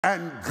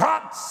And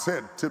God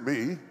said to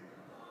me,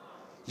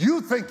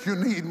 you think you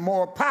need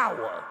more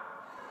power.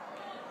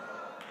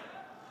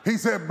 He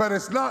said, but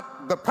it's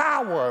not the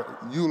power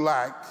you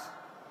lack,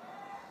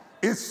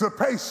 it's the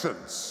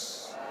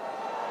patience.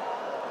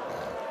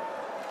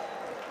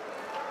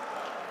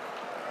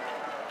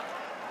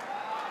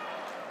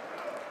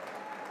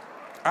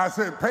 I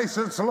said,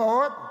 patience,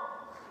 Lord?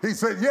 He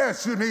said,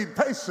 yes, you need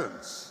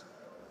patience.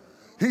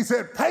 He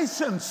said,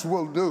 patience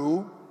will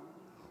do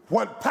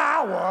what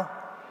power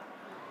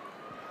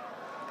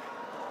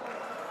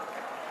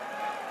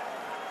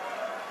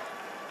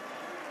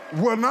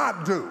will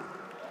not do.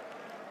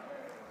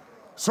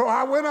 So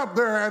I went up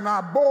there and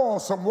I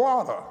boiled some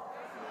water.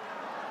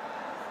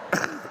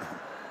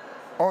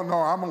 Oh no,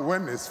 I'm gonna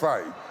win this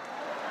fight.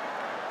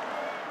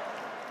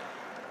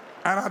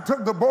 And I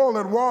took the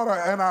boiling water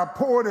and I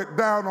poured it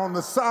down on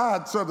the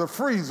sides of the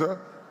freezer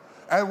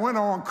and went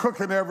on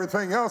cooking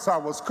everything else I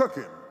was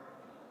cooking.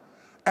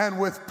 And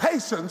with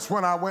patience,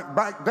 when I went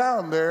back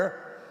down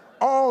there,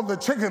 all the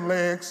chicken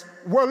legs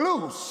were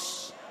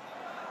loose.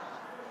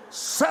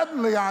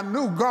 Suddenly I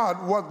knew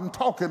God wasn't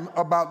talking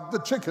about the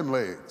chicken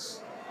legs.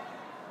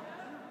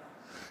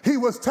 He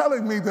was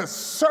telling me that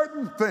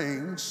certain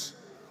things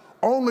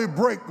only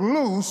break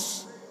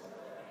loose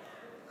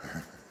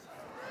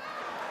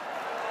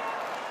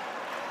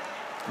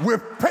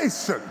with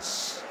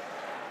patience.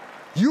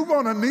 You're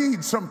gonna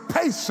need some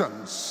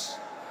patience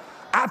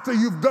after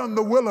you've done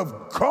the will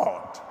of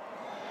God.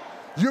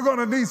 You're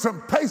gonna need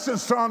some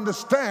patience to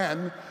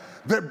understand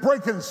that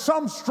breaking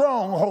some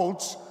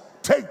strongholds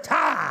take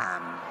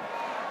time.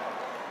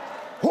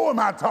 Who am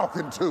I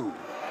talking to?